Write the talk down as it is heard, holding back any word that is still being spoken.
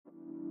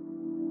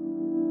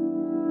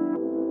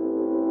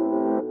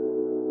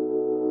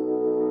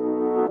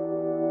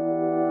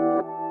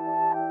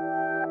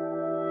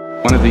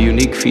of the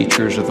unique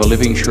features of the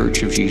Living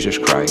Church of Jesus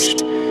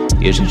Christ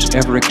is its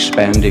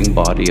ever-expanding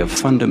body of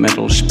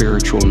fundamental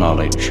spiritual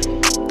knowledge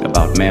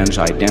about man's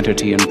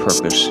identity and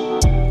purpose,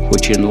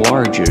 which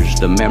enlarges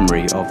the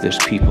memory of this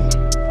people.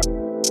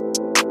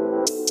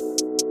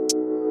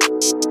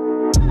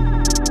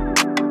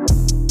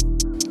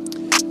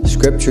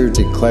 Scripture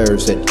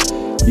declares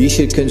that ye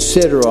should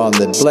consider on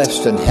the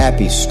blessed and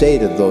happy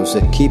state of those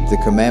that keep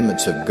the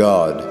commandments of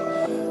God.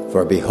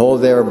 For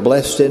behold, they are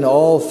blessed in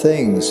all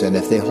things, and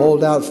if they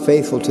hold out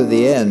faithful to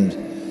the end,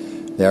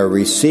 they are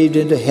received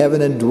into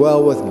heaven and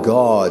dwell with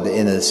God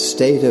in a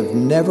state of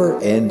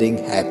never-ending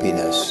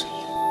happiness.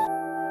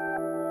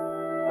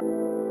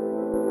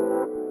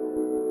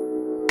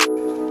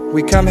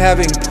 We come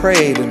having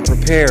prayed and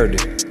prepared.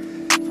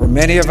 For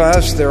many of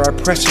us, there are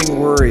pressing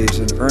worries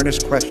and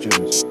earnest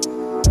questions.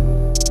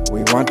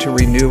 We want to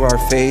renew our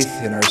faith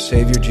in our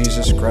Savior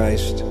Jesus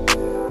Christ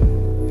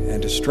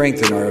and to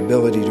strengthen our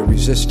ability to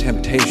resist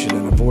temptation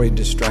and avoid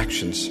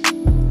distractions.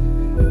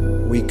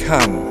 We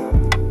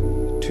come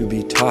to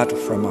be taught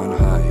from on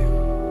high.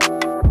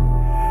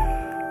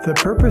 The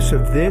purpose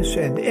of this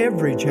and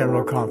every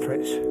general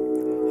conference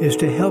is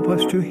to help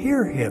us to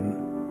hear Him.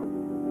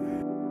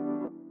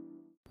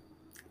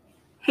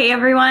 Hey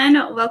everyone,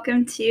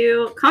 welcome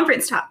to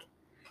Conference Talk,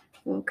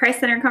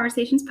 Christ-Centered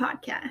Conversations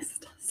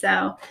podcast.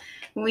 So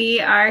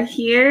we are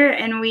here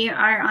and we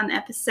are on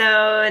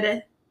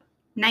episode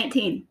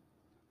 19.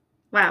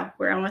 Wow,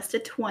 we're almost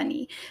at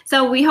 20.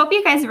 So we hope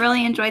you guys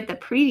really enjoyed the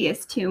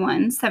previous two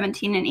ones,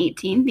 17 and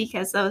 18,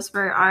 because those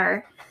were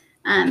our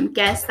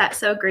guests that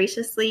so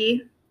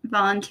graciously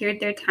volunteered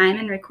their time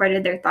and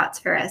recorded their thoughts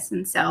for us.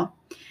 And so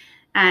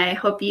I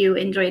hope you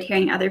enjoyed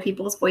hearing other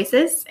people's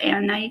voices,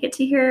 and now you get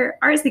to hear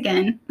ours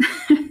again.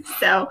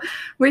 So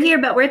we're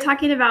here, but we're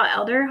talking about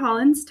Elder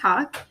Holland's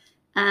talk,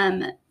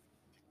 A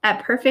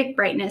Perfect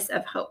Brightness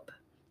of Hope.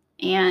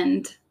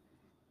 And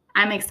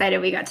I'm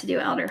excited we got to do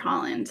Elder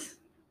Holland.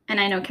 And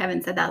I know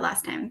Kevin said that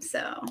last time.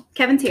 So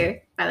Kevin's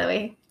here, by the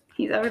way.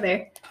 He's over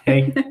there.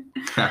 Hey.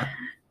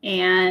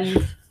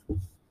 And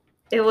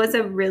it was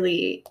a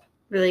really,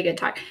 really good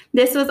talk.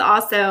 This was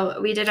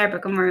also, we did our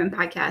Book of Mormon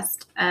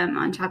podcast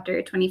on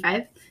chapter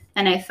 25.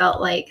 And I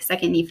felt like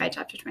 2nd Nephi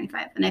chapter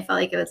 25. And I felt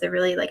like it was a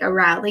really like a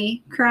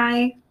rally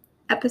cry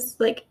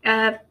episode,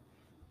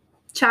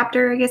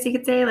 chapter, I guess you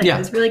could say. Like, yeah. It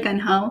was really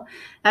gun-ho.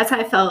 That's how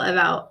I felt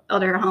about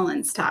Elder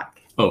Holland's talk.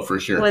 Oh, for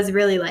sure. It was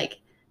really like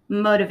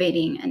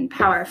motivating and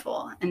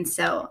powerful. And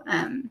so,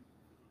 and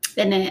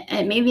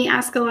it made me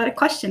ask a lot of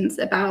questions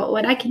about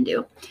what I can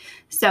do.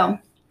 So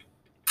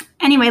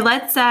anyway,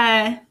 let's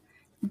dive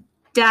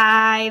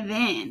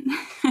in.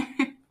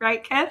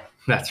 Right, Kev?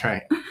 That's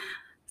right.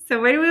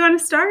 So where do we want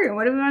to start?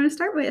 What do we want to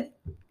start with?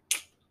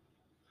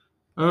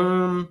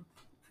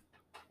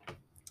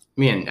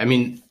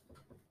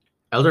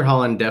 Elder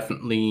Holland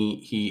definitely,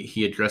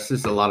 he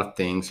addresses a lot of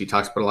things. He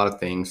talks about a lot of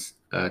things.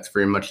 It's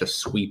very much a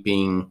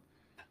sweeping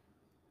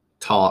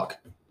talk.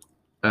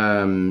 But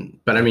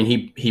I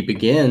mean, he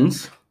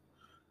begins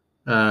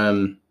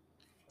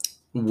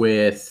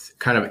with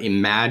kind of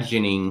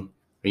imagining,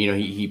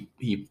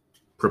 he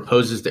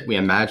proposes that we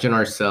imagine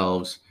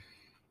ourselves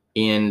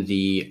in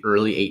the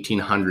early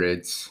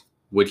 1800s,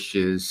 which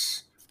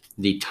is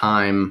the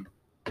time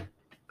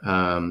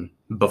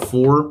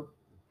before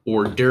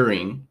or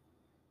during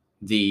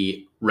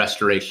the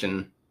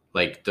restoration,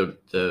 like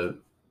the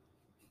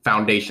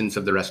foundations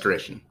of the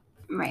restoration.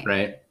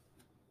 Right.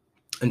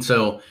 And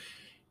so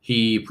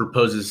he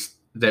proposes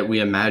that we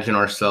imagine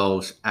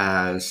ourselves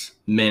as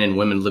men and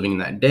women living in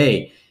that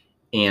day,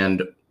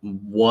 and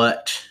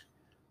what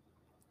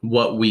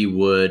we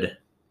would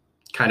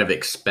kind of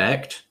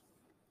expect.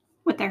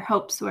 What their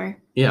hopes were.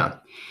 Yeah.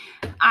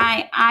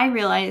 I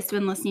realized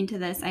when listening to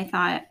this, I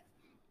thought,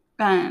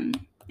 and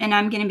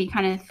I'm going to be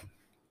kind of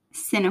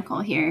cynical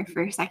here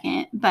for a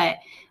second, but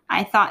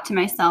I thought to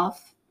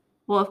myself,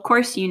 well, of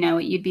course you know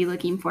what you'd be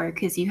looking for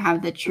because you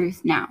have the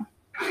truth now.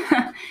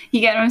 You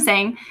get what I'm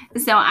saying?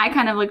 So I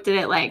kind of looked at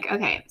it like,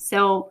 okay,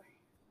 so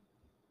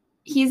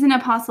he's an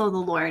apostle of the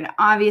Lord.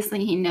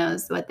 Obviously, he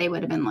knows what they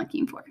would have been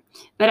looking for.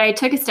 But I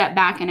took a step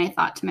back and I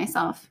thought to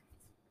myself,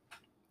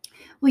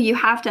 well, you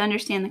have to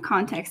understand the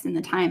context in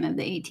the time of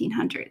the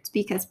 1800s,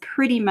 because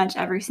pretty much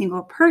every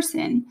single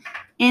person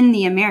in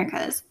the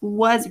Americas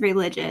was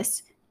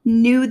religious,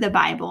 knew the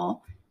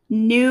Bible,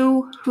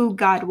 knew who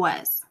God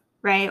was,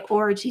 right?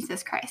 Or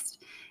Jesus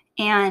Christ.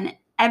 And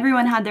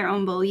everyone had their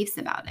own beliefs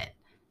about it,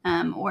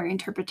 or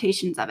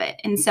interpretations of it.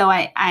 And so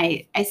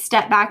I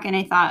stepped back and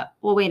I thought,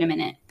 well, wait a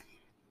minute.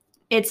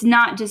 It's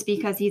not just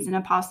because he's an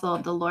apostle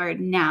of the Lord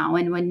now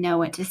and would know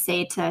what to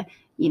say to,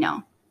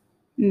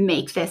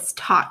 make this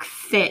talk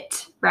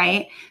fit,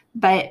 right?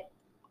 But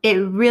it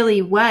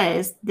really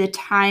was the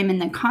time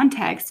and the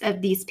context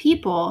of these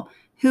people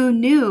who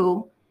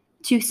knew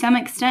to some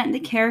extent the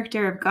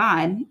character of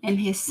God and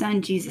his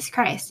son, Jesus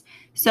Christ.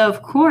 So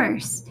of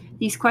course,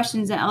 these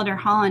questions that Elder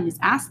Holland is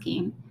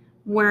asking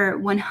were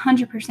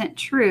 100%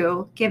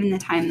 true given the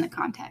time and the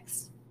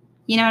context.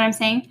 You know what I'm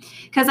saying?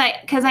 Because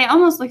I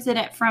almost looked at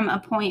it from a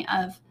point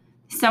of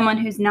someone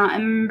who's not a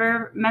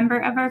member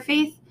of our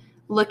faith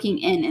looking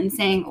in and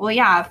saying, well,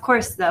 yeah, of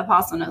course the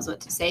apostle knows what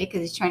to say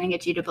because he's trying to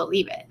get you to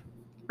believe it,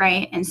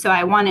 right? And so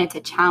I wanted to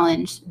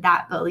challenge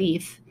that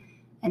belief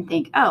and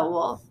think, oh,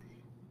 well,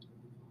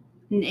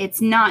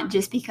 it's not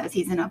just because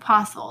he's an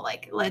apostle.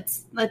 Like,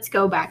 let's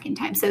go back in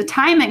time. So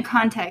time and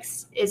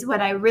context is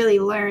what I really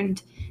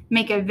learned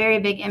make a very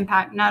big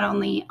impact, not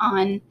only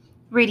on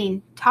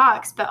reading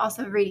talks, but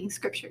also reading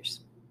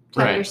scriptures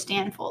to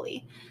understand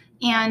fully.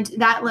 And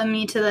that led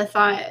me to the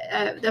thought,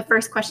 the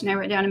first question I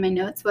wrote down in my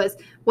notes was,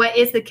 what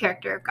is the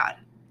character of God?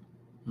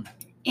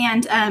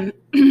 And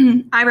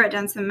I wrote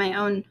down some of my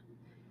own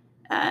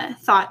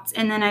thoughts,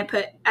 and then I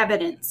put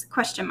evidence, ?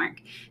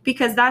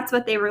 Because that's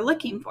what they were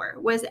looking for,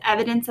 was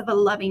evidence of a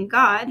loving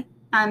God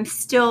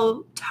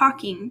still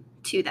talking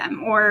to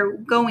them or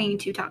going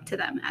to talk to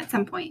them at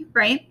some point,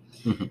 right?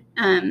 Mm-hmm.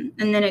 And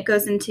then it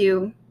goes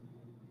into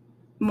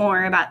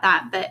more about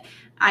that, but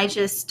I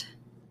just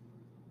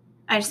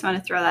want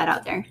to throw that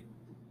out there.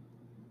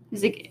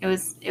 It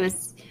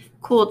was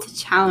cool to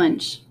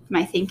challenge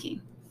my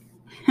thinking.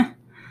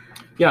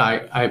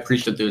 Yeah, I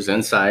appreciate those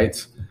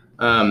insights.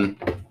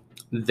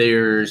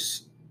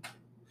 There's,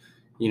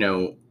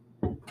 the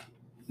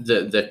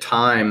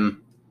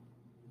time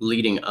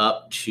leading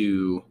up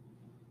to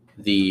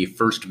the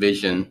first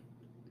vision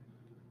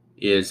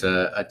is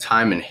a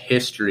time in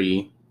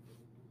history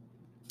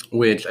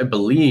which I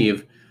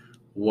believe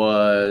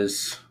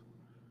was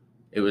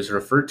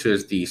referred to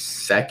as the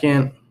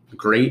Second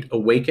Great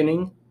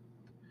Awakening.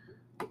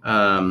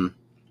 And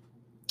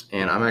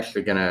I'm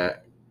actually going to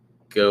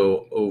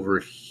go over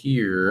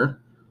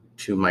here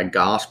to my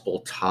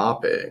gospel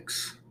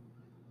topics.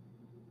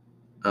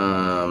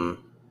 Going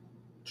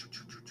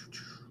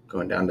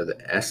down to the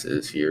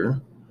S's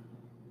here.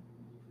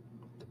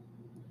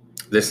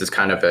 This is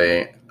kind of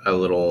a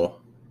little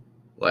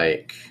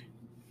like,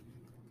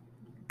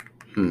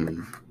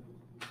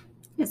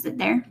 Is it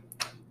there?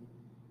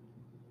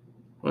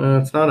 Well,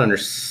 it's not under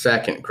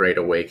Second Great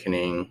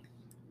Awakening.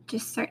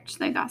 Just search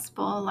the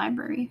Gospel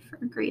Library for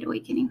Great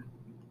Awakening.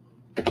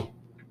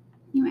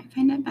 You might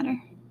find it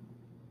better.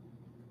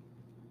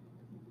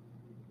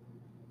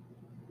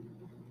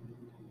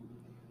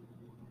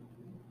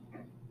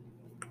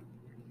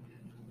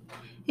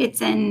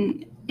 It's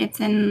in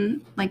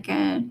like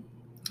a...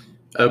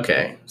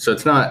 Okay, so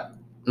it's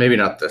maybe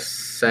not the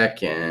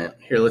second.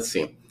 Here, let's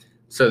see.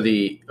 So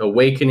the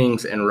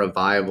Awakenings and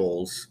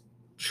Revivals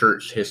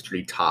church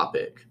history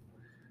topic.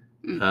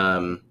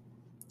 And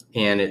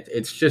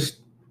it's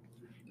just,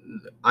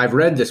 I've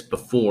read this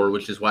before,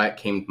 which is why it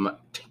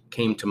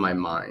came to my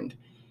mind.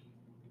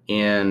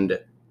 And,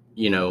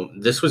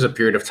 this was a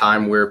period of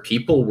time where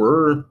people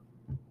were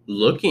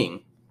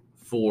looking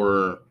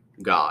for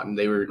God.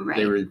 They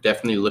were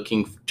definitely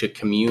looking to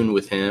commune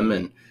with him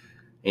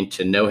and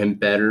to know him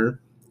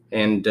better.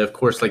 And of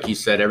course, like you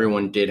said,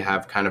 everyone did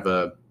have kind of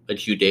a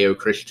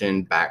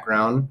Judeo-Christian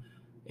background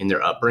in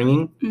their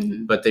upbringing,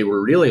 but they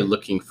were really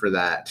looking for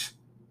that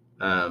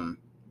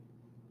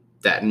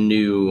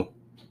new,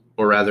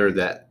 or rather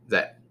that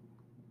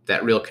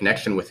real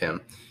connection with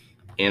him.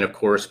 And of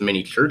course,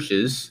 many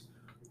churches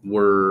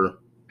were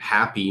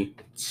happy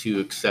to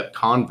accept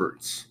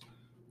converts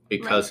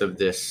because of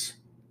this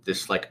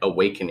like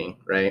awakening,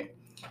 right?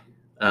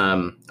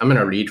 I'm going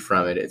to read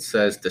from it. It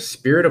says, "The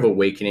spirit of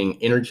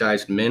awakening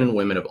energized men and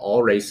women of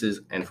all races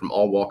and from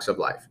all walks of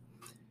life.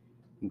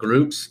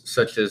 Groups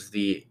such as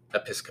the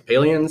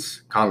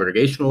Episcopalians,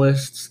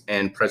 Congregationalists,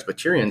 and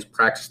Presbyterians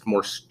practiced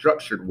more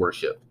structured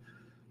worship.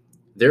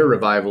 Their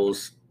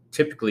revivals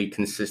typically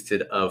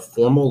consisted of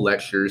formal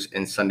lectures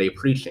and Sunday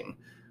preaching,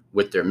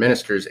 with their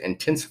ministers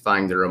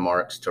intensifying their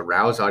remarks to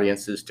rouse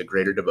audiences to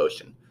greater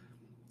devotion.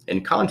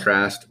 In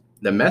contrast,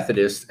 the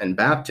Methodists and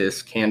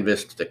Baptists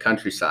canvassed the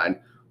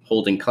countryside,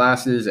 holding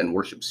classes and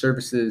worship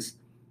services.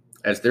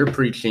 As their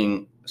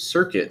preaching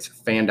circuits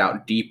fanned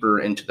out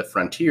deeper into the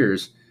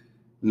frontiers,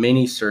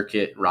 many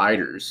circuit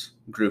riders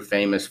grew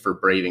famous for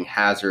braving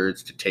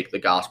hazards to take the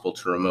gospel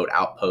to remote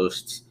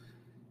outposts.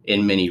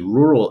 In many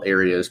rural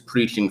areas,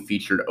 preaching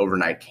featured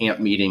overnight camp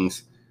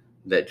meetings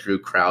that drew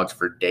crowds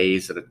for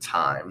days at a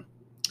time."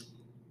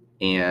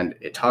 And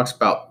it talks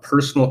about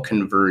personal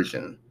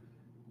conversion,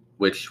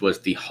 which was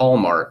the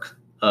hallmark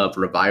of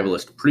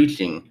revivalist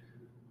preaching,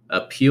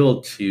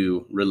 appealed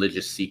to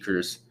religious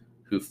seekers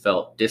who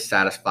felt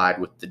dissatisfied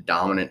with the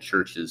dominant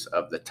churches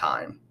of the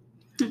time.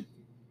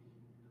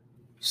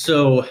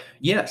 So,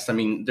 yes, I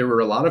mean, there were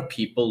a lot of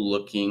people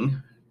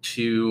looking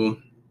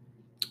to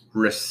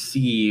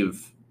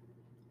receive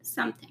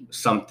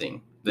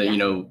something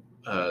that,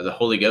 the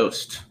Holy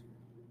Ghost,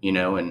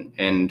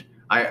 and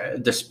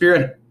the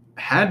Spirit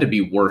had to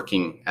be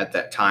working at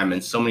that time,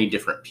 and so many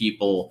different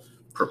people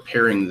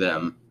preparing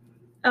them.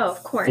 Oh,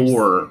 of course.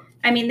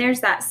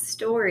 There's that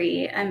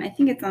story. I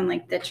think it's on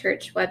like the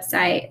church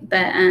website,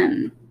 but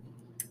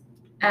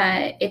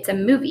it's a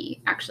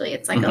movie, actually.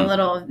 It's like a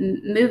little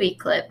movie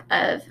clip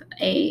of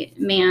a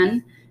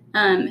man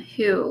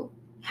who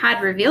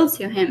had revealed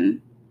to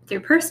him through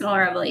personal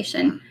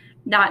revelation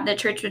that the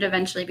church would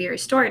eventually be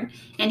restored.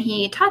 And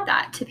he taught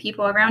that to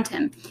people around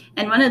him.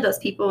 And one of those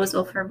people was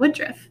Wilford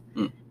Woodruff.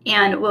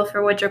 And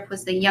Wilford Woodruff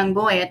was a young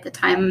boy at the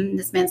time.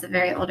 This man's a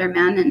very older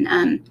man.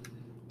 And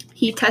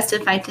he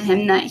testified to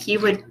him that he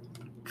would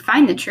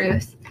find the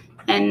truth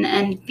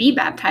and be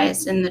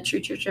baptized in the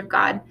true church of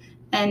God.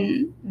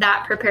 And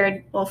that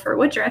prepared Wilford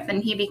Woodruff,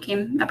 and he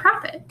became a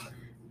prophet,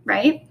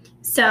 right?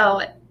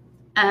 So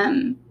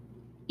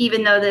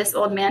even though this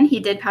old man, he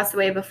did pass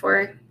away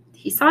before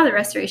he saw the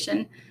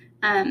restoration,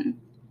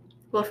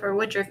 Wilford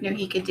Woodruff knew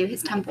he could do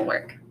his temple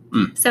work.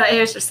 So it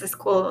was just this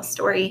cool little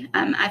story.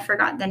 I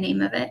forgot the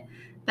name of it,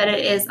 but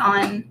it is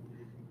on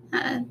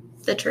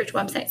the church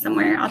website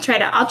somewhere. I'll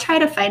try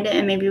to find it,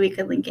 and maybe we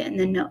could link it in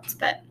the notes.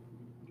 But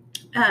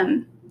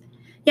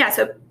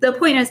so the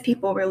point is,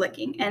 people were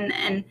looking,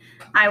 and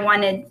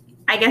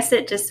I guess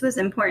it just was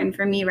important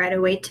for me right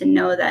away to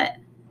know that,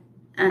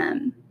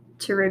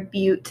 to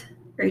rebuke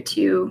or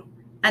to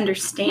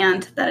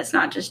understand that it's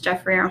not just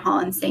Jeffrey R.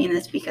 Holland saying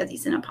this because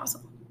he's an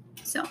apostle.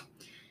 So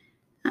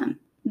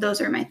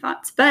those are my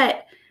thoughts.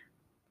 But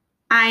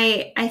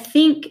I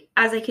think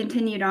as I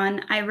continued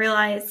on, I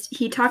realized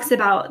he talks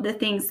about the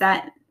things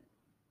that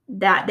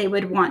they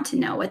would want to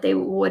know, what they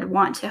would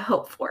want to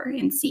hope for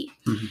and see.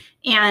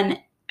 And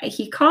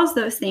he calls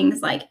those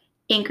things like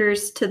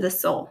anchors to the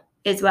soul,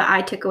 is what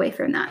I took away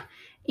from that.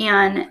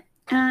 And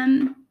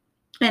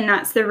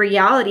that's the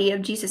reality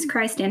of Jesus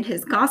Christ and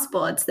his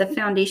gospel. It's the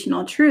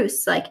foundational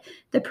truths like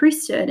the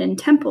priesthood and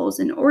temples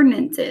and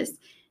ordinances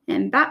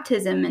and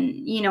baptism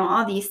and,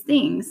 all these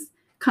things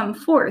come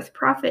forth,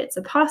 prophets,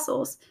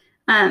 apostles.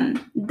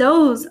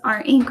 Those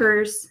are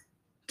anchors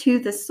to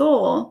the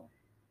soul,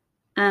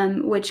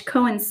 which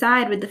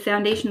coincide with the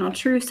foundational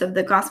truths of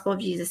the gospel of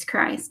Jesus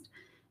Christ.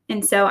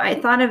 And so I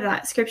thought of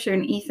that scripture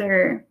in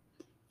Ether,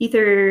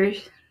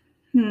 I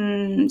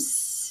want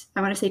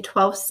to say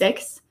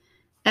 12:6,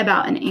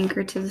 about an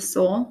anchor to the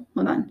soul.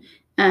 Hold on.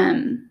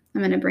 I'm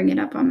going to bring it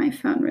up on my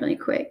phone really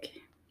quick.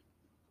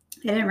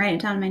 I didn't write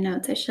it down in my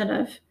notes. I should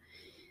have.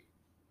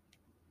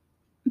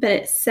 But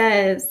it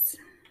says,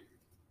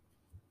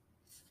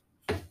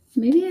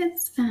 maybe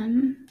it's,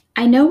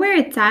 I know where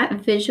it's at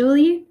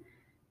visually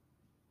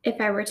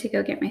if I were to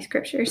go get my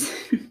scriptures.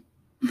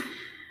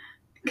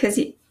 Because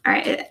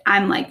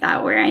I'm like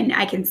that, where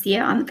I can see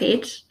it on the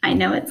page. I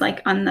know it's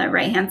like on the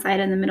right-hand side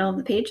in the middle of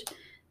the page,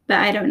 but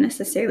I don't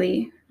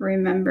necessarily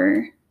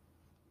remember.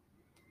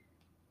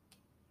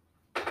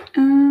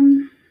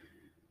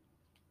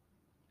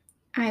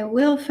 I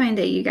will find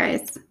it, you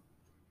guys.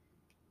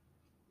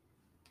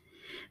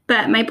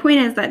 But my point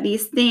is that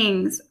these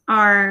things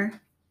are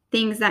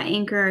things that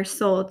anchor our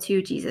soul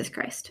to Jesus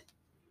Christ.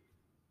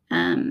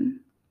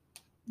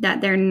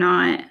 That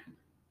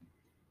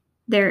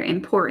they're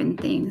important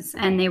things,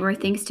 and they were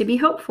things to be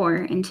hoped for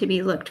and to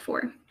be looked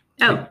for.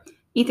 Oh,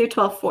 Ether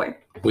 12:4.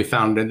 We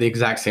found it at the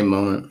exact same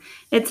moment.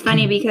 It's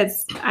funny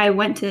because I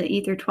went to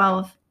Ether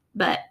 12,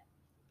 but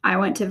I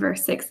went to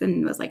verse 6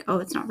 and was like, oh,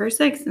 it's not verse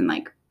 6, and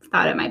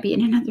thought it might be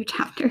in another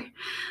chapter.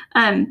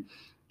 And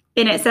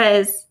it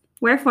says,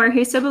 wherefore,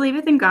 whoso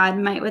believeth in God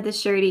might with a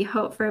surety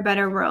hope for a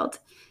better world.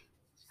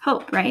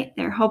 Hope, right?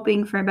 They're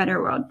hoping for a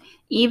better world,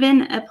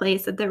 even a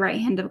place at the right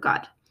hand of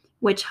God,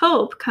 which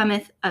hope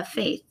cometh of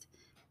faith,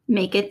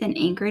 maketh an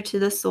anchor to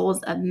the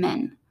souls of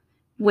men,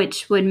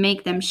 which would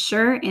make them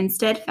sure and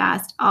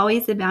steadfast,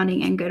 always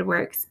abounding in good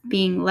works,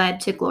 being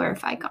led to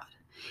glorify God.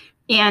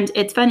 And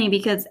it's funny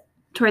because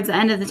towards the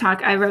end of the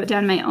talk, I wrote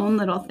down my own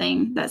little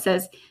thing that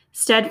says,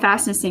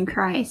 steadfastness in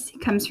Christ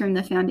comes from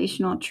the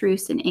foundational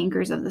truths and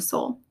anchors of the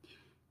soul,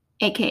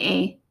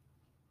 aka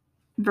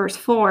verse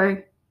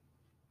 4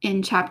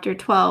 in chapter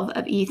 12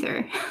 of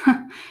Ether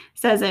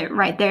says it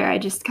right there. I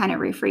just kind of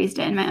rephrased it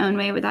in my own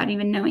way without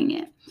even knowing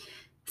it.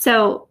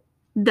 So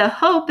the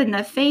hope and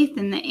the faith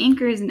and the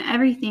anchors and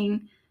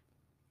everything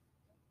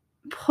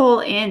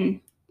pull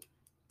in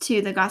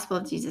to the gospel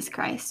of Jesus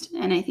Christ.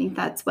 And I think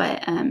that's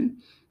what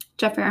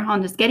Jeffrey R.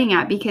 Holland is getting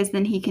at, because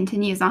then he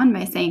continues on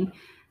by saying,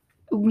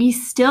 we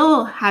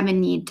still have a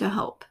need to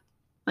hope.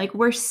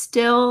 We're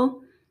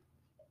still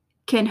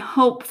can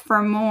hope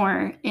for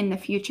more in the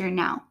future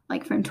now.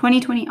 From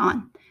 2020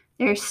 on,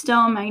 there's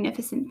still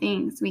magnificent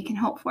things we can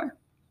hope for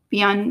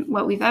beyond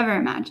what we've ever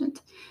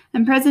imagined.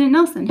 And President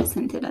Nelson has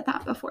hinted at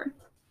that before.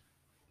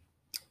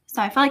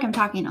 So I feel like I'm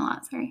talking a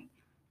lot, sorry.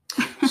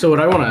 So what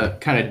I want to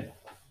kind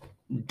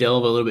of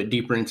delve a little bit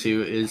deeper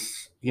into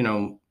is,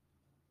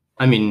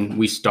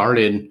 we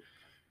started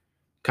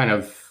kind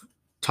of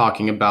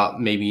talking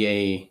about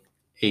maybe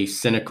a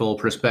cynical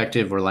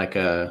perspective, or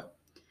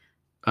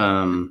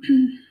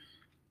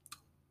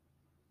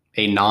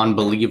a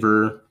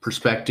non-believer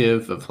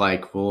perspective of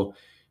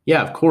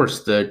of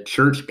course the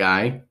church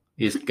guy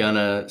is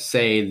gonna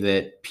say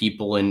that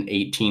people in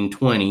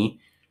 1820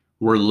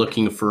 were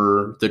looking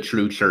for the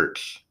true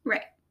church.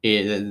 Right.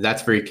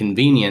 That's very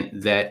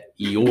convenient that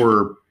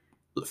your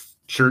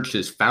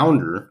church's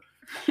founder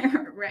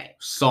right.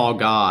 saw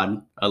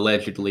God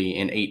allegedly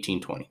in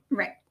 1820.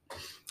 Right.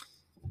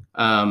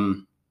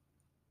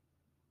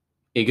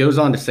 It goes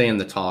on to say in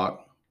the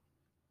talk,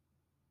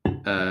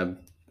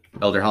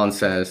 Elder Holland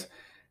says,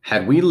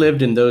 had we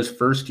lived in those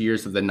first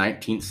years of the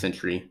 19th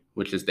century,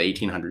 which is the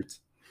 1800s,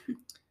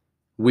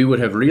 we would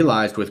have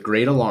realized with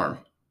great alarm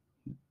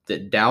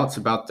that doubts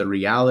about the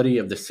reality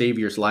of the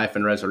Savior's life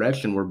and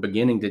resurrection were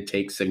beginning to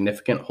take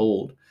significant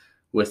hold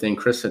within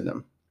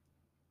Christendom.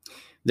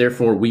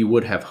 Therefore, we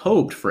would have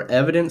hoped for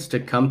evidence to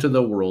come to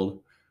the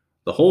world,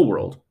 the whole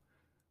world,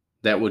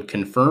 that would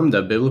confirm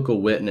the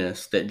biblical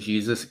witness that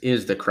Jesus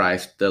is the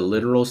Christ, the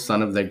literal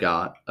Son of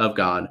God,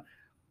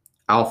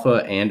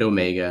 Alpha and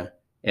Omega,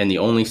 and the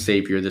only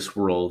Savior this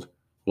world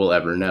will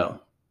ever know.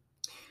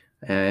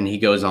 And he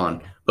goes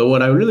on. But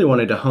what I really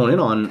wanted to hone in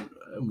on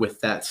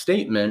with that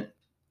statement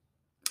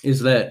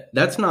is that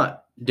that's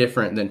not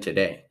different than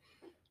today.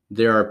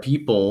 There are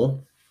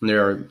people,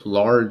 there are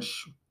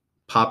large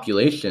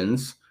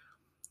populations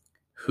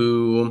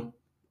who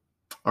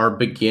are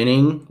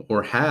beginning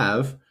or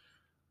have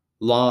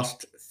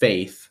lost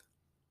faith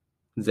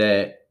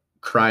that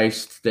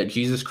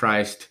Jesus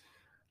Christ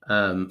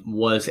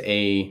was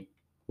a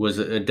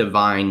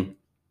divine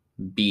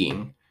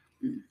being.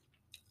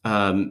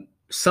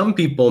 Some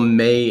people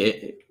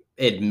may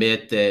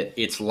admit that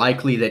it's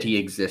likely that he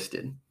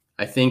existed.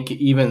 I think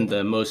even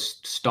the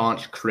most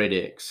staunch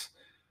critics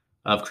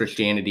of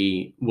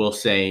Christianity will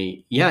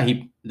say, yeah,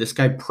 this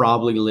guy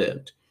probably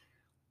lived,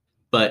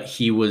 but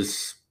he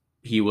was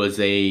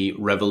a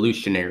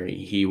revolutionary.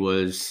 He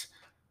was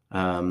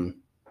one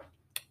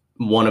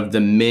of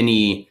the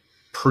many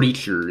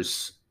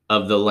preachers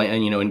of the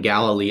land, in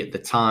Galilee at the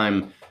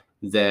time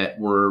that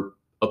were,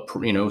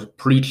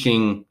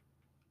 preaching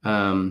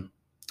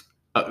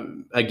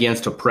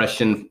against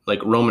oppression,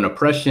 like Roman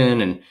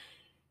oppression,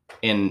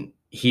 and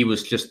he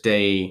was just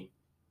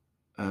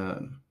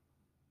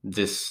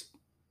this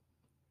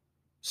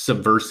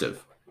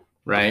subversive,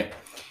 right?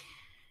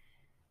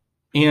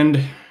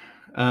 And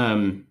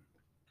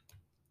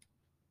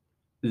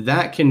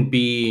that can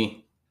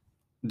be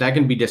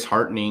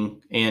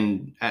disheartening.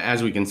 And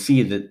as we can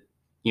see that,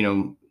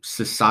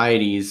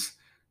 societies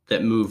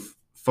that move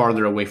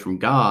farther away from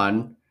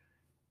God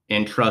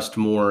and trust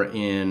more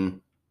in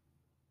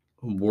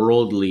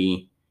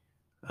worldly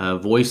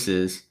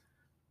voices,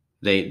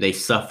 they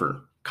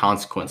suffer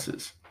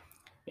consequences.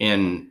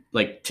 And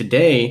like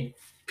today,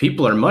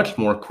 people are much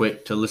more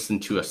quick to listen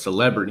to a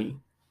celebrity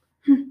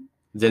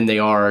than they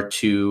are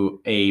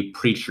to a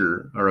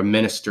preacher or a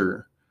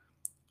minister,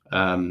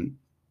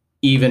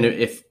 even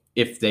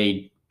if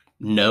they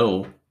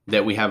know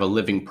that we have a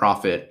living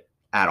prophet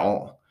at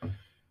all.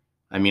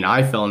 I mean,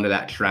 I fell into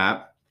that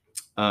trap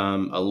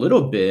a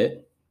little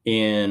bit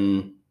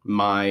in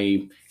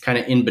my kind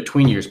of in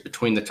between years,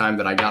 between the time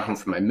that I got home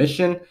from my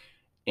mission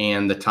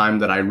and the time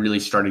that I really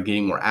started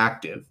getting more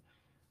active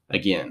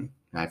again.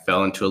 I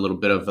fell into a little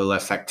bit of a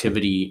less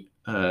activity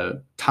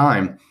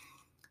time,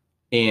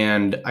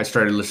 and I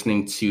started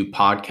listening to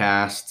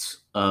podcasts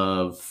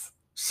of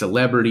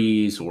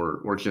celebrities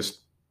or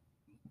just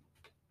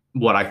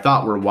what I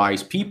thought were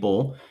wise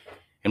people,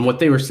 and what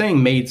they were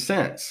saying made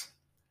sense.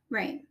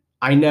 Right.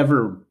 I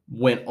never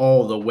went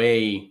all the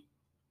way,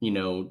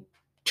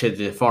 to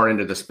the far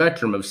end of the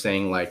spectrum of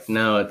saying like,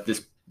 no,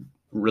 this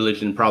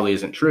religion probably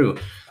isn't true.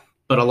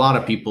 But a lot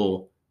of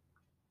people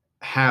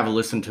have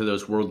listened to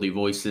those worldly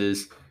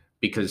voices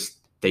because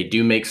they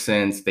do make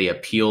sense. They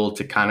appeal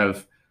to kind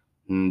of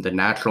the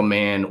natural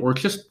man, or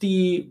just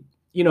a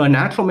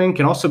natural man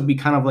can also be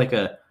kind of like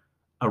a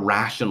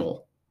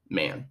rational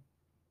man,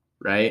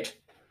 right?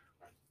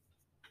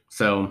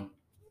 So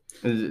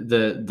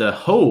the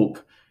hope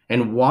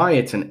and why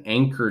it's an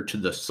anchor to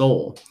the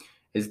soul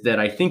is that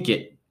I think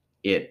it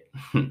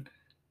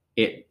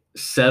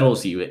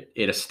settles you,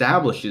 it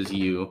establishes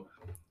you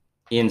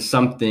in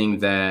something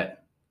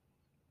that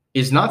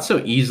is not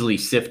so easily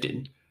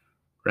sifted,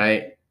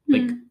 right?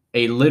 Like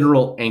a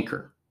literal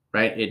anchor,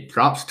 right? It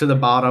drops to the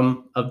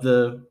bottom of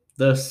the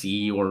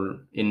sea or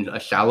in a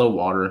shallow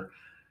water,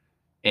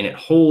 and it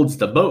holds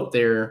the boat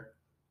there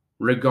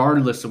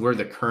regardless of where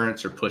the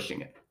currents are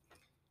pushing it.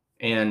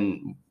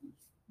 And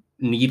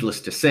needless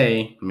to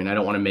say, I mean, I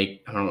don't want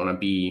to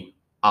be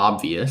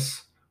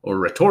obvious or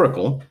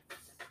rhetorical,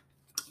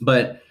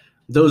 but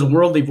those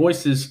worldly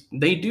voices,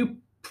 they do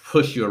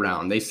push you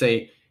around. They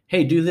say,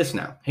 hey, do this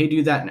now. Hey,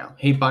 do that now.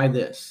 Hey, buy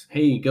this.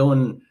 Hey, go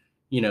and,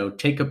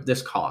 take up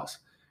this cause.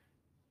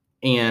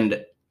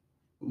 And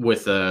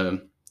with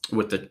a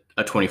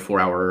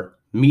 24-hour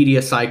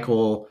media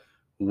cycle,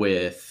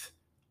 with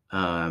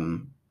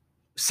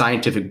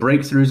scientific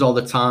breakthroughs all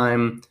the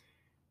time,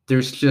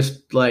 there's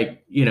just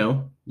like,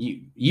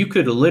 you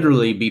could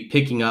literally be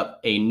picking up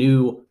a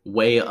new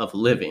way of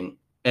living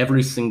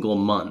every single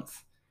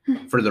month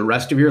for the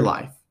rest of your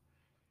life.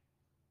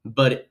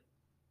 But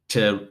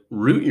to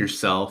root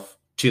yourself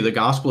to the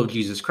gospel of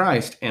Jesus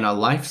Christ and a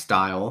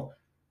lifestyle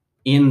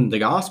in the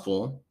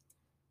gospel,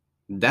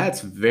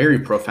 that's very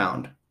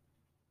profound.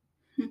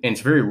 And it's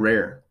very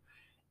rare.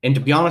 And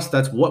to be honest,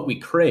 that's what we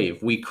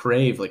crave. We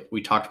crave, like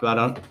we talked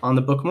about on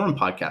the Book of Mormon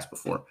podcast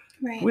before.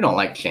 Right. We don't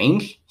like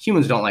change.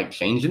 Humans don't like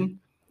changing.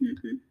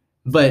 Mm-hmm.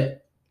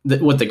 But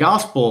what the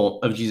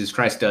gospel of Jesus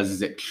Christ does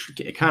is it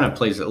kind of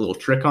plays a little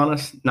trick on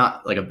us,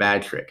 not like a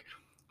bad trick,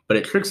 but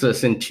it tricks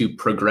us into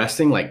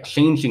progressing, like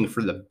changing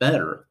for the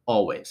better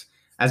always,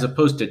 as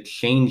opposed to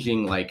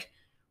changing like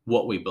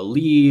what we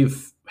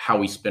believe, how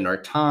we spend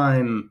our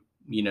time,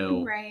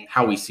 right.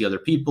 how we see other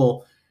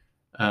people.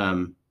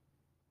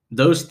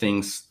 Those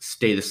things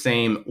stay the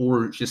same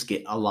or just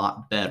get a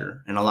lot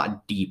better and a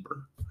lot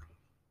deeper.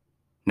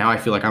 Now I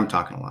feel like I'm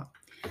talking a lot.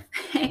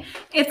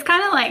 It's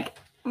kind of like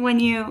when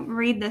you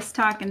read this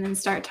talk and then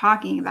start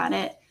talking about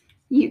it,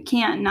 you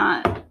can't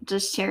not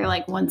just share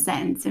like one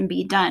sentence and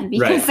be done,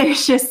 because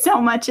there's just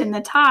so much in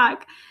the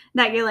talk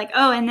that you're like,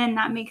 oh, and then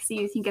that makes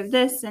you think of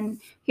this,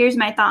 and here's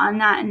my thought on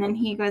that, and then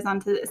he goes on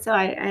to this. So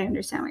I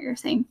understand what you're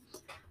saying.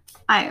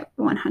 I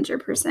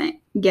 100%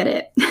 get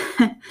it.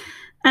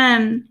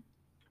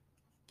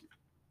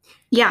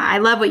 Yeah, I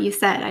love what you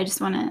said. I just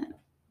want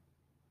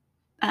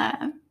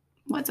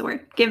to,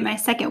 give my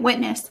second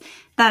witness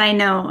that I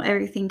know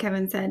everything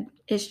Kevin said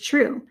is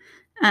true.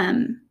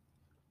 And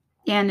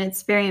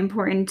it's very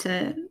important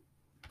to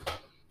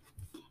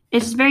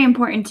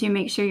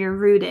make sure you're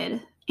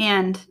rooted.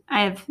 And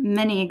I have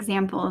many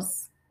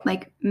examples,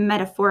 like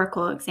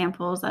metaphorical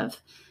examples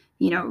of,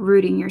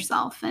 rooting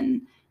yourself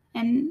and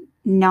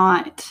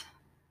not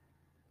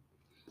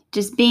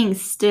just being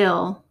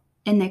still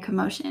in the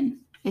commotion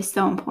is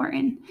so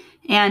important.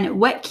 And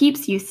what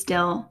keeps you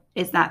still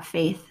is that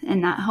faith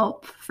and that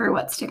hope for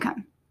what's to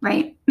come,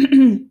 right?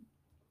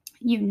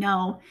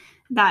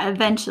 That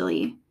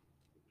eventually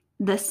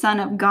the Son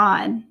of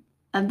God,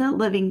 of the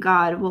living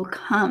God, will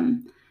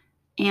come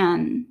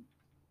and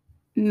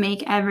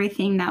make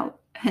everything that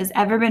has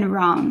ever been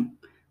wrong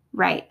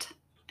right,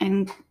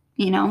 and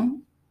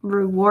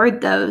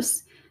reward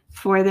those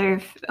for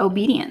their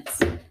obedience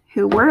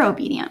who were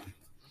obedient.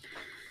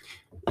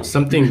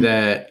 Something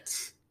that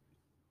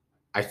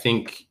I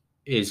think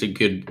is a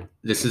good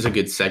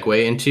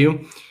segue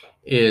into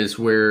is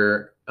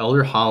where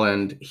Elder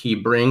Holland, he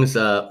brings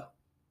up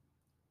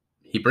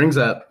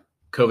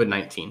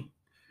COVID-19,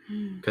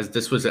 because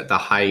this was at the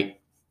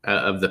height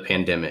of the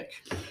pandemic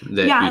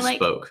that he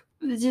spoke.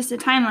 Just a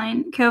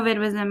timeline. COVID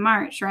was in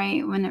March,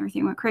 right, when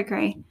everything went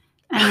cray-cray.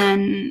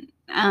 And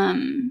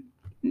then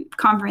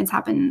conference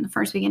happened the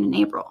first weekend in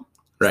April.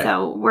 Right.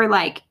 So we're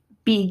like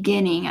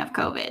beginning of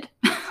COVID.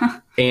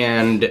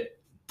 And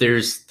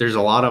there's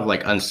a lot of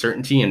like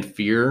uncertainty and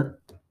fear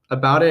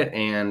about it.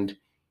 And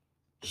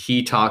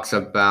he talks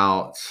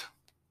about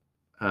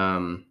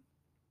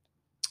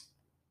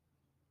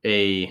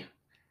he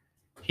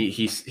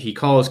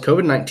calls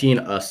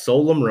COVID-19 a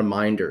solemn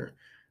reminder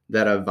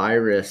that a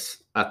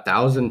virus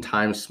 1,000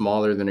 times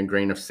smaller than a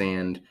grain of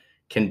sand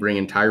can bring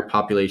entire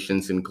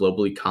populations and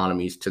global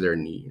economies to their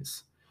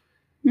knees.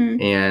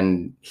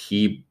 And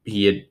he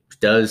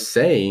does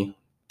say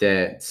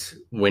that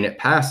when it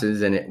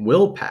passes, and it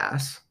will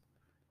pass,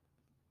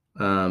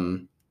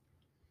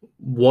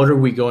 what are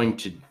we going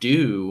to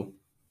do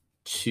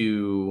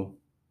to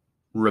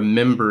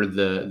remember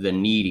the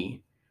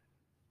needy?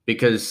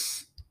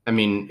 Because, I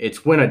mean,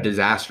 it's when a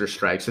disaster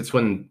strikes. It's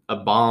when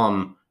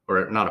an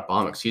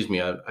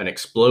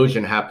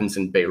explosion happens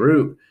in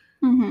Beirut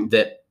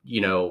that,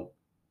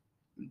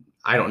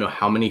 I don't know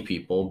how many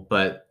people,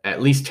 but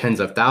at least tens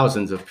of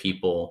thousands of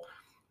people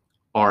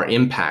are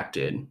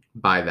impacted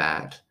by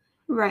that.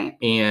 Right.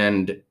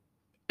 And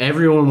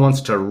everyone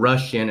wants to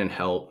rush in and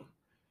help.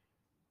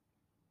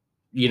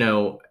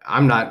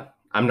 I'm not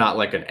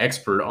like an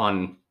expert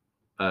on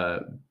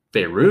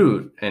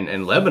Beirut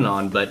and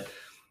Lebanon, but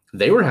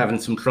they were having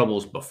some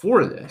troubles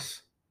before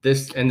this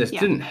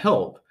didn't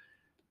help.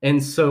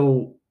 And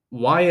so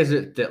why is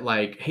it that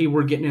like, hey,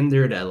 we're getting in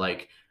there to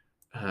like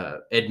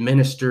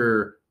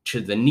administer to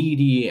the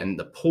needy and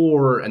the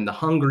poor and the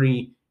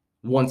hungry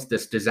once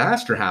this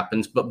disaster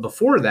happens? But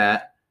before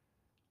that,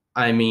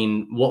 I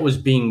mean, what was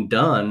being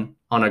done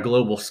on a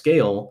global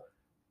scale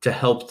to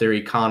help their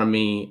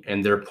economy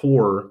and their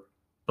poor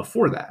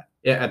before that?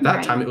 At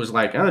that time, it was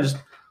like, just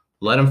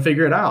let them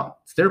figure it out.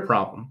 It's their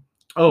problem.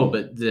 Oh,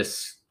 but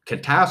this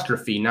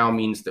catastrophe now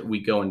means that we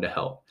go into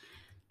help.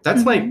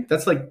 That's like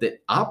the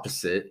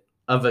opposite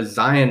of a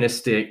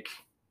Zionistic.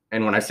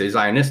 And when I say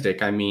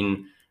Zionistic, I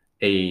mean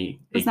a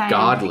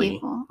godly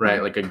people.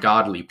 Right? Like a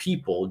godly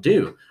people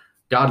do.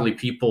 Godly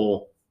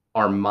people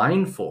are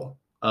mindful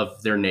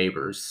of their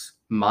neighbors,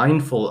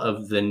 mindful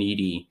of the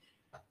needy,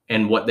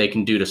 and what they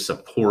can do to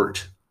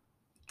support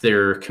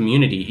their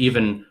community,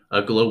 even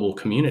a global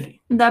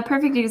community. The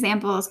perfect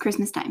example is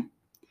Christmas time.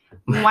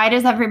 Why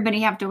does everybody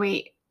have to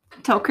wait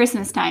till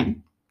Christmas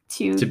time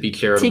to be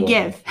charitable, to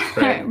give?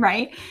 Right.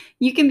 Right?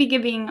 You can be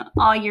giving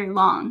all year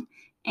long,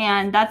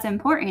 and that's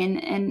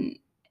important.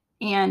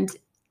 And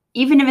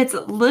even if it's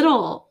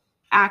little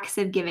acts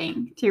of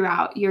giving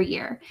throughout your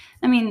year.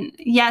 I mean,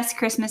 yes,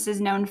 Christmas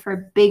is known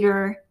for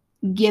bigger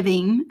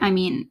giving. I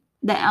mean,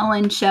 the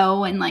Ellen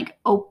Show and like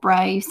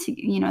Oprah,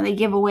 they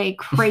give away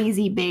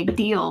crazy big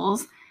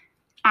deals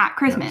at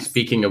Christmas.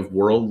 Speaking of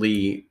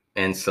worldly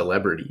and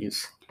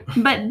celebrities.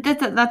 But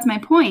that's my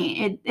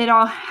point. It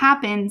all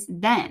happens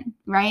then,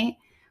 right?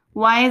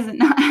 Why is it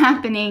not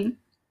happening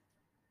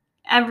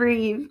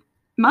every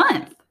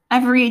month,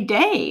 every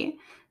day,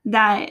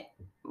 that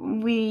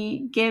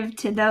we give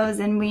to those,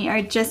 and we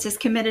are just as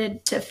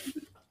committed to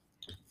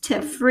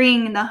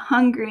freeing the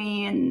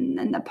hungry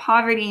and the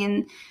poverty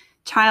and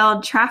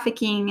child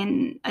trafficking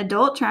and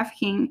adult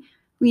trafficking?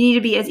 We need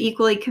to be as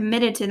equally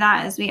committed to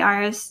that as we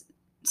are as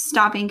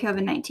stopping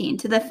COVID-19,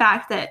 to the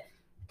fact that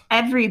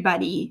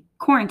everybody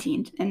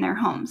quarantined in their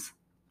homes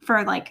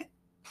for like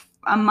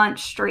a month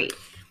straight.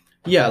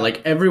 Yeah,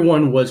 like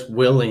everyone was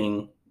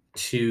willing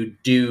to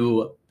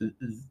do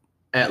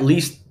at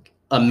least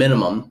a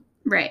minimum,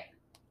 right,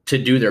 to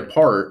do their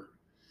part.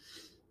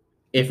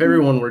 If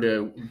everyone were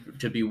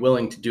to be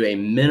willing to do a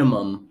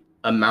minimum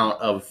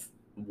amount of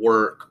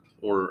work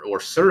or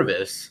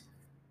service,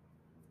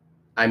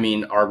 I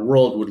mean, our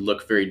world would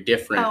look very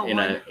different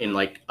in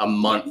like a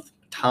month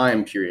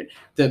time period.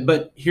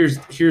 But here's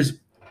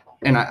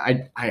and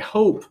I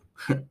hope,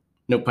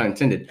 no pun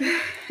intended,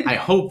 I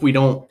hope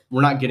we're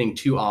not getting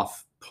too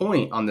off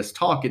point on this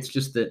talk. It's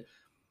just that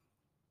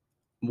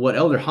what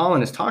Elder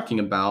Holland is talking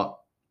about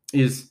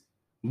is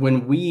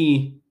when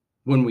we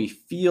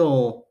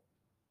feel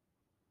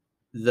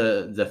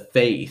the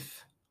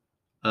faith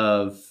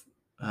of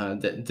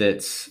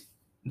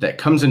that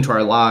comes into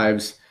our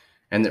lives,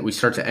 and that we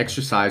start to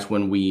exercise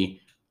when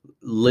we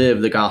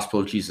live the gospel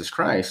of Jesus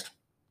Christ.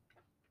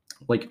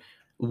 Like,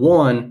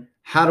 one,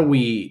 how do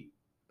we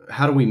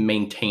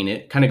maintain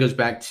it? Kind of goes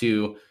back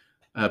to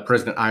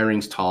President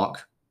Eyring's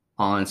talk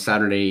on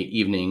Saturday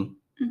evening,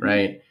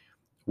 right?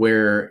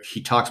 Where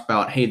he talks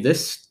about, hey,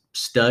 this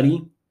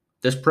study,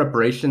 this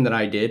preparation that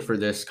I did for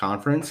this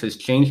conference has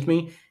changed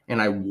me,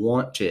 and I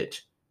want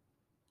it.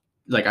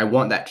 Like, I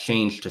want that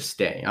change to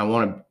stay. I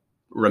want to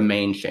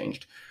remain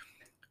changed.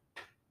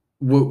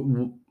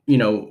 You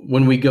know,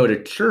 when we go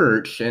to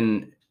church,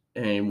 and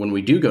when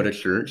we do go to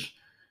church,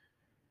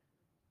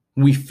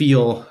 we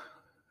feel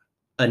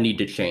a need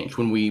to change.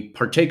 When we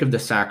partake of the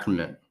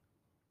sacrament,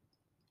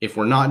 if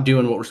we're not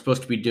doing what we're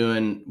supposed to be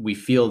doing, we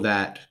feel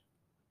that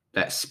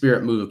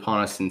spirit move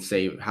upon us and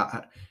say,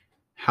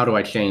 how do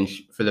I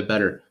change for the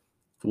better?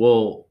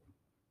 Well,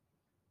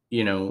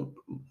 you know,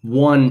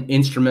 one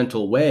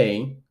instrumental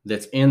way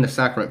that's in the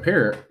sacrament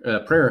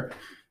prayer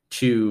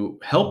to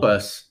help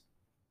us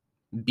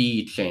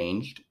be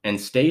changed and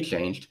stay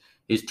changed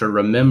is to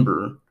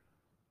remember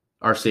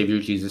our Savior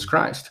Jesus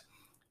Christ.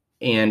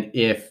 And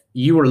if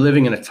you are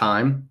living in a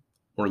time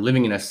or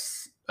living in a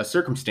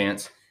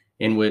circumstance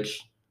in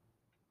which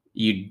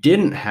you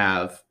didn't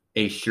have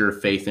a sure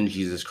faith in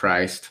Jesus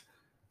Christ,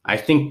 I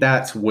think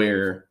that's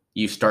where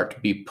you start to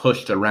be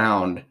pushed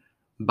around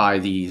by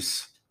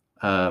these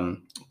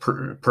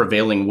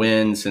prevailing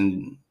winds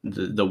and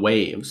the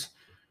waves.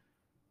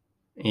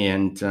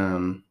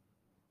 And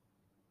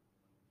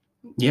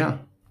yeah,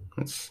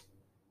 that's.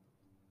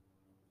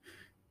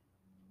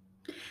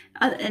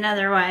 And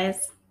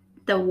otherwise,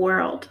 the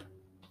world.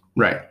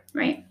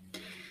 Right.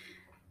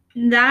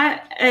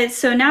 That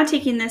so now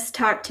taking this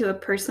talk to a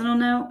personal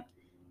note,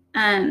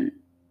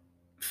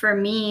 for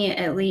me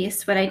at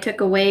least, what I took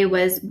away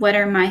was, what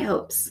are my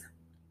hopes?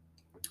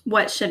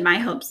 What should my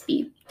hopes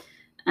be?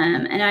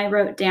 And I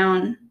wrote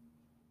down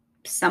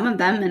some of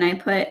them, and I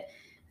put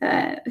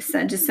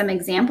just some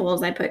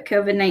examples. I put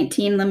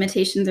COVID-19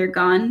 limitations are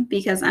gone,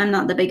 because I'm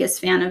not the biggest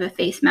fan of a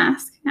face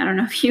mask. I don't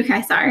know if you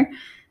guys are,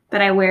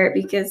 but I wear it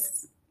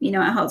because, you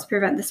know, it helps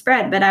prevent the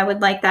spread. But I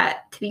would like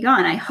that to be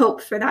gone. I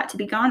hope for that to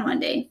be gone one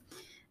day.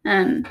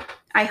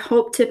 I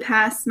hope to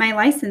pass my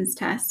license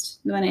test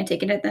when I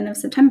take it at the end of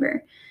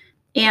September.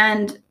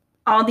 And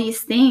all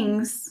these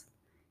things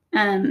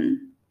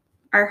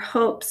are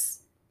hopes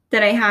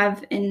that I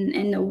have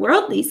in the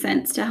worldly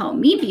sense to help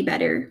me be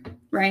better,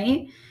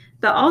 right?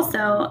 But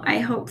also I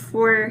hope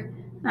for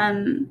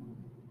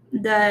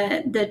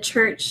the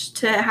church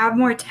to have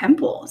more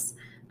temples.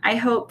 I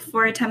hope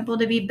for a temple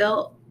to be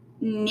built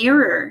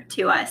nearer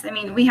to us. I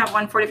mean, we have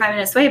one 45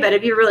 minutes away, but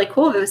it'd be really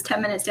cool if it was 10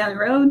 minutes down the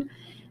road.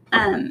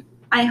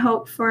 I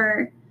hope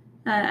for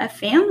a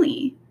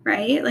family,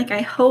 right? Like,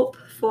 I hope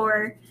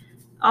for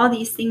all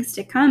these things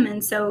to come.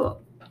 And so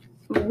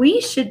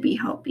we should be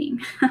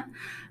hoping.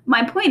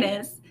 My point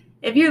is,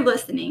 if you're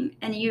listening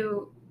and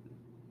you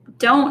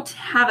don't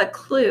have a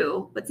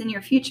clue what's in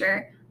your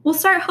future, well,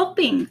 start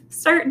hoping,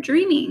 start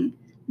dreaming,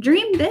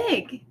 dream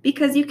big,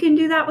 because you can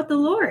do that with the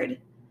Lord.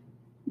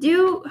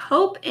 Do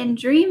hope and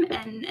dream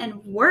and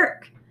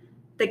work.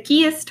 The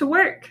key is to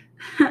work.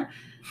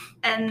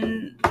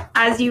 And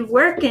as you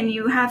work and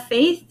you have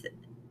faith,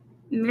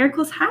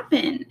 miracles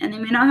happen. And they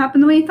may not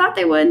happen the way you thought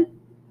they would,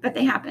 but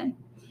they happen.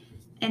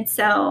 And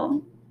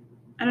so,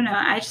 I don't know,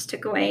 I just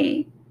took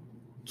away,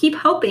 keep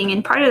hoping.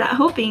 And part of that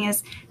hoping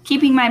is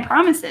keeping my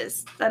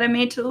promises that I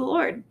made to the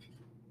Lord.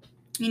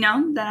 You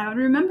know, that I would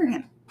remember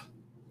him,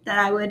 that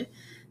I would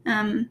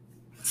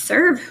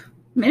serve,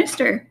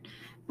 minister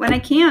when I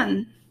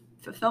can,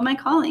 fulfill my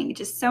calling.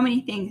 Just so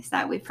many things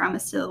that we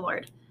promised to the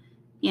Lord.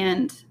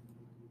 And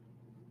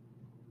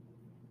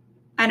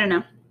I don't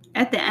know,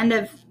 at the end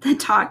of the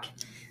talk,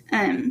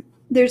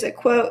 there's a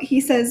quote.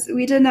 He says,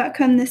 "We did not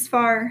come this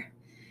far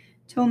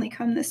to only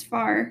come this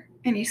far."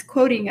 And he's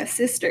quoting a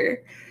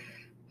sister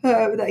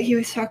that he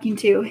was talking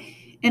to.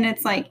 And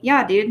it's like,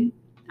 yeah, dude,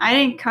 I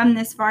didn't come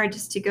this far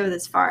just to go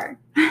this far.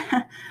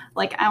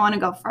 Like, I want to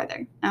go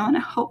farther. I want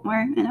to hope more,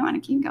 and I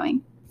want to keep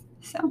going.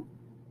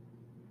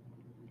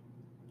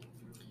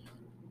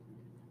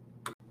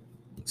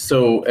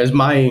 So as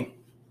my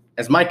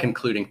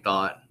concluding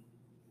thought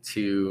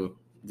to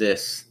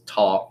this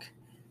talk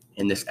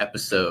in this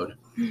episode,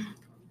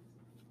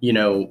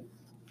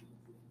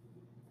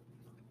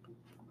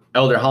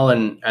 Elder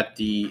Holland at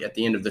the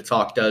end of the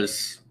talk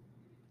does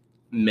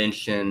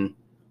mention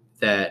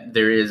that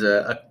there's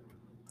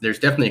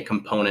definitely a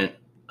component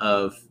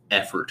of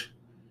effort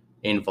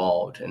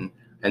involved, and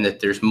that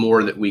there's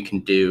more that we can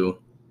do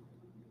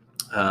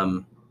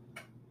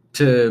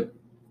to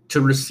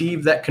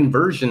receive that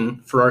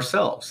conversion for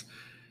ourselves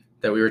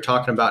that we were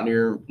talking about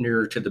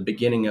near to the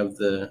beginning of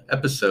the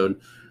episode,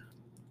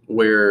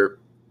 where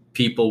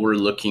people were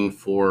looking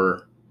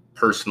for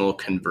personal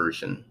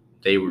conversion.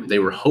 They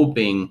were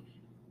hoping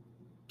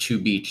to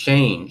be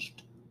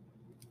changed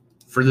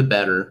for the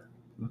better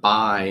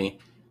by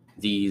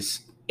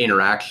these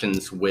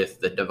interactions with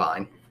the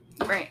divine.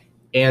 Right.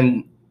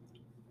 And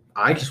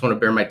I just want to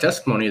bear my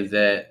testimony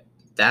that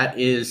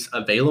is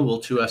available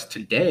to us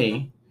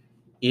today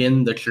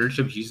in the Church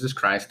of Jesus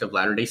Christ of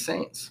Latter-day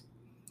Saints.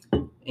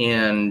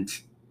 And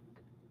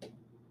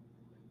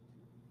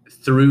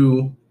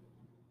through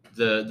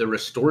the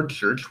restored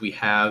church, we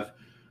have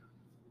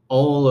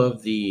all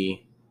of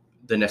the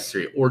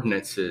necessary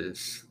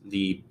ordinances,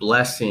 the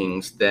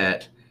blessings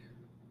that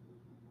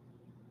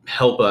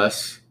help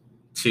us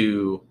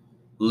to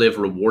live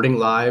rewarding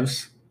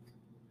lives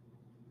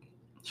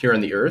here on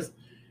the earth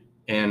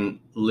and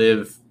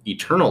live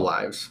eternal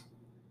lives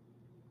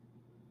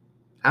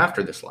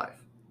after this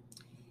life.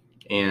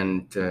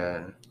 And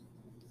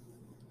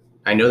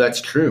I know that's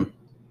true.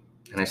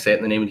 And I say it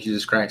in the name of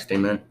Jesus Christ.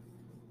 Amen.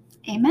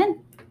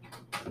 Amen.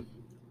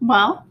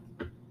 Well,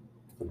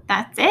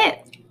 that's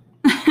it.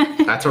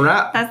 That's a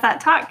wrap. That's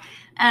that talk.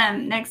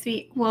 Next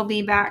week, we'll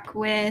be back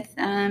with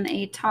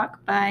a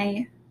talk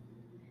by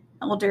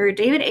Elder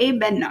David A.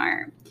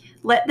 Bednar.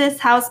 Let this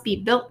house be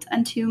built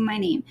unto my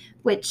name,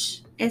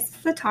 which is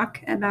the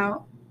talk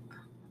about...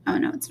 Oh,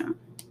 no, it's not.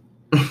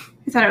 I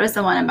thought it was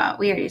the one about...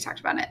 We already talked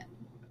about it.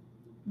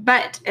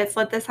 But it's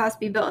Let This House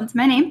Be Built Unto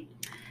My Name.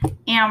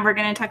 And we're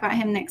going to talk about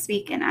him next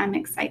week, and I'm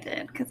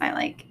excited because I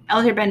like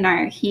Elder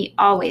Bednar. He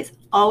always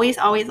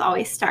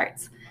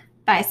starts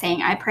by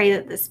saying, I pray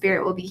that the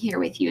Spirit will be here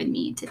with you and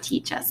me to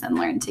teach us and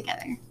learn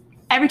together.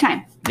 Every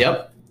time.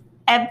 Yep.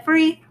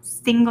 Every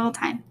single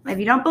time. If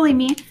you don't believe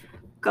me,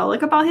 go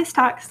look up all his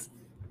talks.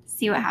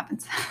 See what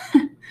happens.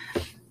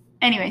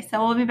 Anyway,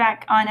 so we'll be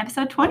back on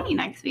episode 20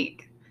 next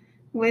week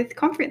with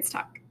conference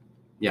talk.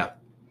 Yeah.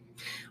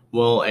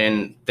 Well,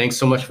 and thanks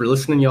so much for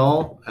listening,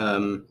 y'all.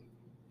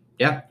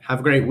 Have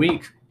a great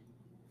week.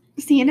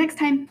 See you next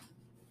time.